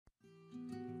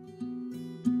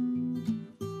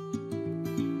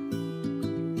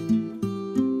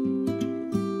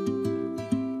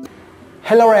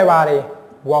Hello everybody,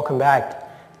 welcome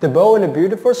back. The Bold and the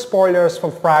Beautiful spoilers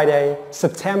from Friday,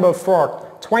 September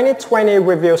 4th, 2020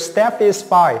 reveals Steffy's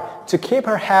fight to keep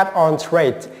her head on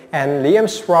straight and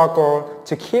Liam's struggle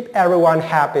to keep everyone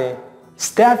happy.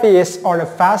 Steffy is on a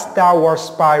fast downward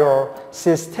spiral.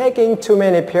 She's taking too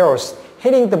many pills,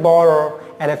 hitting the bottle,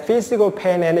 and the physical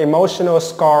pain and emotional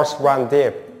scars run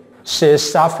deep. She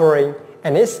is suffering,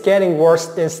 and it's getting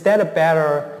worse instead of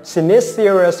better. She needs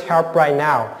serious help right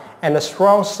now, and a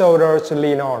strong shoulder to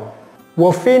lean on.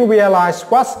 Will Finn realize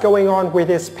what's going on with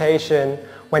his patient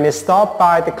when he stopped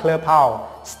by the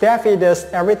clubhouse? Steffy does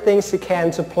everything she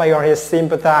can to play on his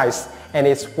sympathies, and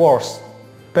it's worse.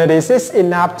 But is this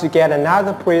enough to get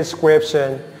another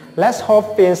prescription? Let's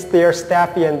hope Finn steers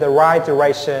Steffy in the right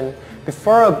direction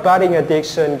before a budding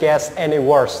addiction gets any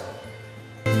worse.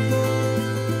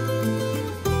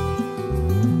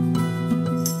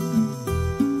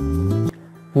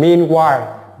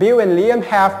 Meanwhile, Bill and Liam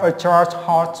have a charged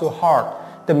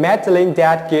heart-to-heart. The meddling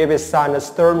dad gave his son a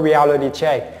stern reality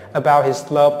check about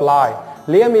his love life.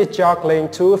 Liam is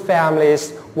juggling two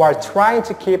families while trying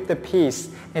to keep the peace,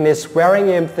 and is wearing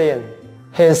him thin.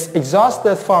 He's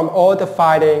exhausted from all the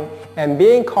fighting and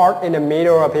being caught in the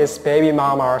middle of his baby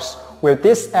mamas. Will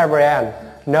this ever end?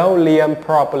 No, Liam,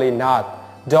 probably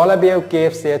not. Dollar Bill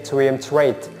gives it to him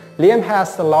straight. Liam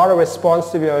has a lot of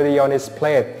responsibility on his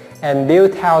plate, and Bill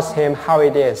tells him how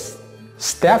it is.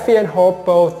 Steffy and Hope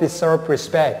both deserve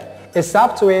respect. It's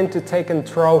up to him to take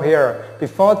control here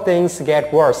before things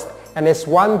get worse, and it's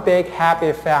one big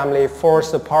happy family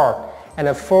falls apart and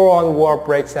a full-on war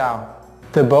breaks out.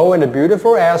 The Bold and the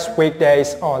Beautiful airs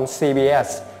weekdays on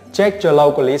CBS. Check your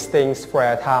local listings for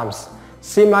air times.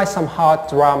 Seems like some hot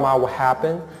drama will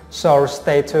happen, so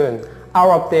stay tuned.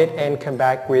 I'll update and come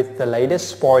back with the latest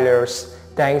spoilers.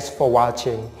 Thanks for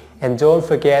watching. And don't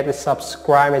forget to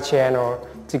subscribe my channel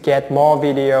to get more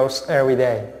videos every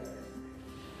day.